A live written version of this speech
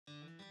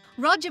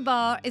Roger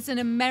Barr is an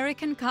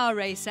American car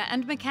racer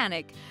and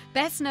mechanic,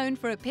 best known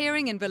for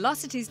appearing in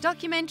Velocity's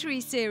documentary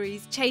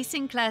series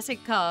Chasing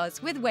Classic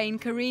Cars with Wayne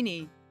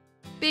Carini.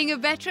 Being a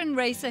veteran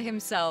racer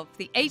himself,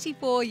 the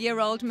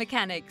 84-year-old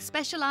mechanic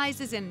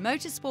specializes in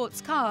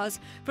motorsports cars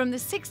from the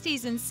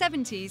 60s and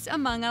 70s,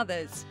 among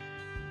others.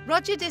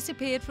 Roger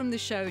disappeared from the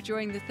show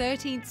during the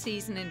 13th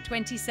season in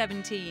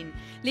 2017,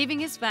 leaving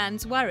his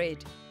fans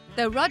worried.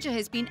 Though Roger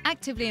has been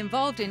actively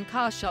involved in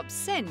car shops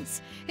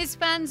since, his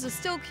fans are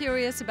still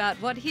curious about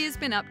what he has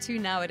been up to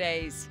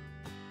nowadays.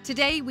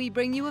 Today we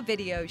bring you a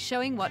video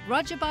showing what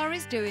Roger Barr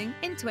is doing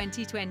in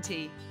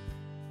 2020.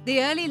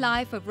 The early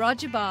life of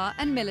Roger Barr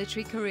and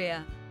military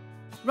career.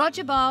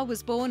 Roger Barr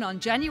was born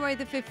on January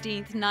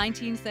 15,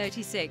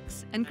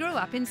 1936 and grew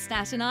up in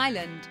Staten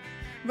Island.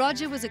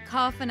 Roger was a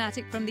car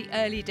fanatic from the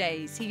early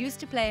days. He used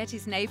to play at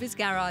his neighbors'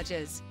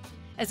 garages.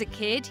 As a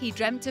kid, he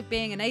dreamt of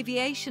being an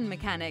aviation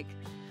mechanic.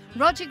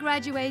 Roger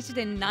graduated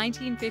in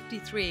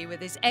 1953 with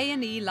his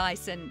A&E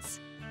license.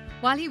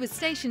 While he was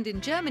stationed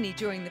in Germany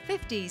during the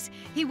 50s,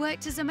 he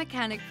worked as a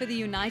mechanic for the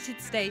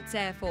United States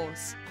Air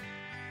Force.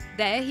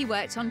 There he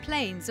worked on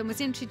planes and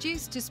was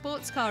introduced to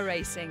sports car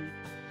racing.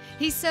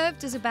 He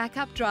served as a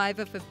backup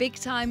driver for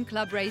big-time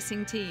club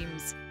racing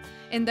teams.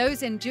 In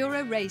those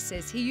enduro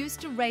races, he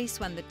used to race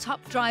when the top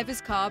driver's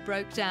car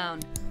broke down.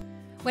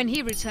 When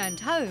he returned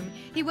home,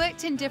 he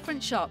worked in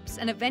different shops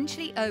and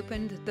eventually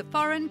opened the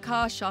Foreign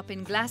Car Shop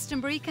in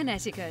Glastonbury,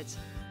 Connecticut.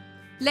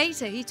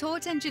 Later, he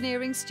taught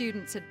engineering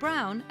students at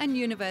Brown and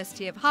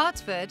University of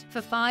Hartford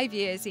for 5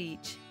 years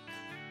each.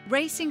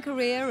 Racing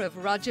career of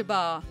Roger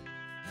Barr.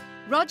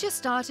 Roger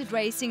started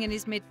racing in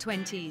his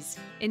mid-20s.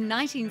 In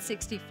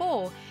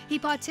 1964, he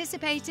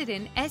participated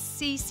in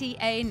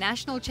SCCA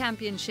National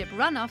Championship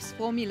Runoffs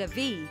Formula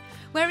V,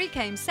 where he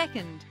came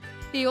second.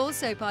 He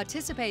also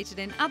participated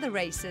in other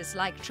races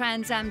like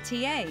Trans Am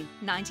TA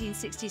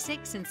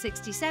 1966 and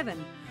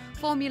 67,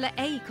 Formula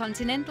A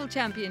Continental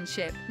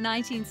Championship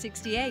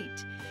 1968,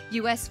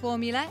 US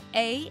Formula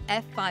A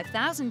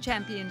F5000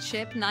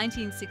 Championship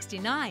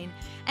 1969,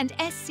 and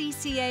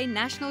SCCA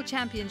National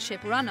Championship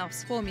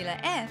Runoffs Formula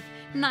F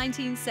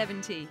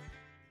 1970.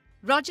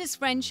 Roger's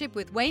friendship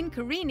with Wayne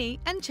Carini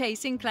and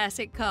chasing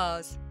classic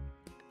cars.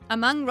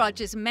 Among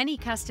Roger's many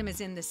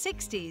customers in the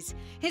 60s,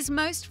 his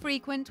most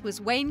frequent was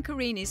Wayne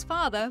Carini's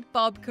father,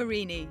 Bob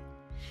Carini.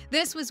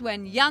 This was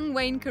when young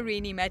Wayne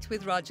Carini met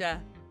with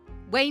Roger.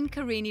 Wayne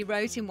Carini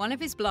wrote in one of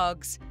his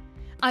blogs,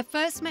 "I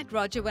first met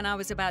Roger when I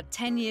was about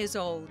 10 years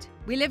old.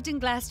 We lived in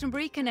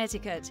Glastonbury,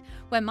 Connecticut,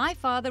 where my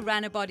father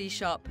ran a body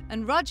shop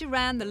and Roger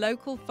ran the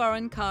local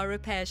foreign car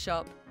repair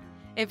shop.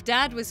 If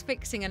Dad was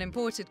fixing an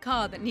imported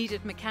car that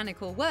needed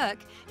mechanical work,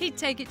 he'd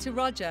take it to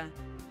Roger.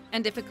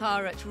 And if a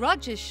car at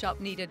Roger's shop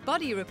needed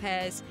body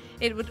repairs,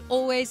 it would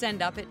always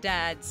end up at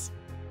Dad's."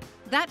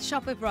 That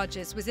shop of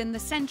Roger's was in the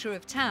center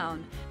of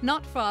town,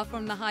 not far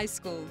from the high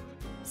school.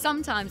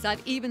 Sometimes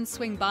I'd even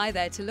swing by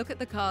there to look at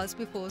the cars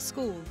before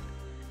school.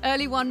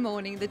 Early one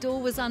morning, the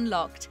door was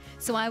unlocked,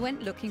 so I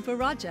went looking for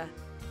Roger.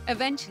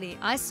 Eventually,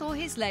 I saw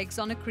his legs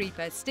on a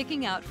creeper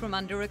sticking out from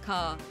under a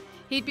car.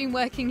 He'd been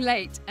working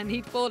late and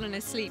he'd fallen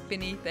asleep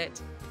beneath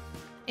it.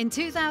 In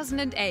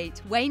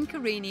 2008, Wayne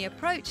Carini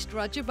approached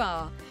Roger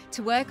Barr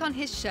to work on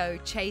his show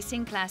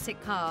Chasing Classic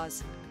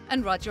Cars,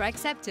 and Roger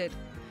accepted.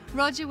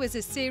 Roger was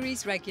a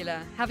series regular,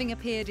 having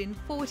appeared in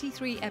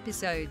 43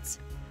 episodes.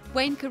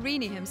 Wayne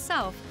Carini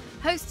himself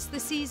hosts the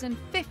season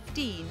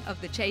 15 of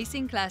the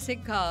Chasing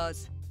Classic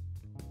Cars.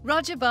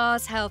 Roger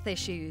Barr's health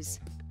issues.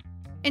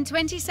 In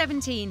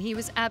 2017, he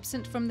was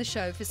absent from the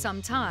show for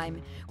some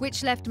time,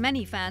 which left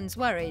many fans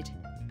worried.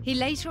 He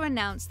later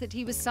announced that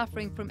he was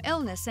suffering from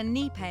illness and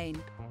knee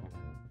pain.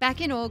 Back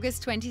in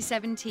August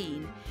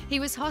 2017, he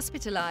was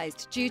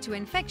hospitalized due to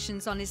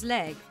infections on his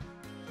leg.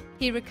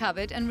 He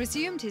recovered and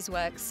resumed his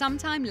work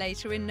sometime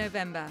later in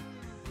November.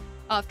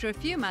 After a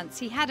few months,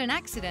 he had an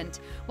accident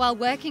while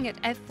working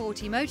at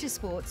F40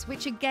 Motorsports,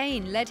 which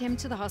again led him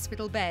to the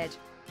hospital bed.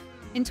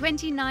 In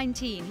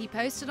 2019, he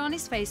posted on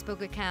his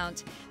Facebook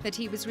account that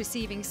he was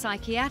receiving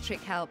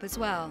psychiatric help as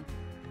well.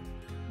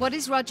 What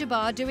is Roger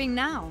Barr doing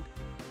now?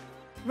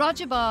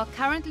 Roger Barr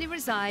currently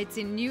resides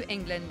in New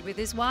England with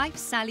his wife,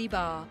 Sally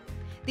Barr.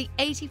 The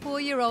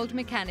 84-year-old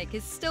mechanic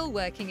is still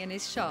working in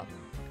his shop.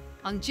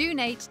 On June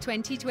 8,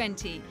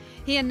 2020,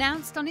 he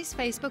announced on his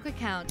Facebook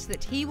account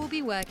that he will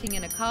be working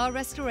in a car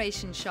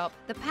restoration shop,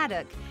 The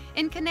Paddock,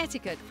 in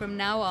Connecticut from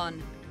now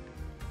on.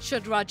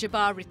 Should Roger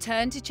Barr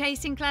return to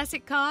chasing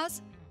classic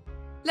cars?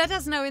 Let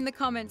us know in the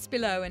comments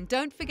below, and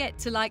don't forget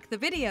to like the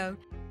video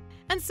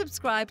and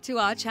subscribe to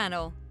our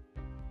channel.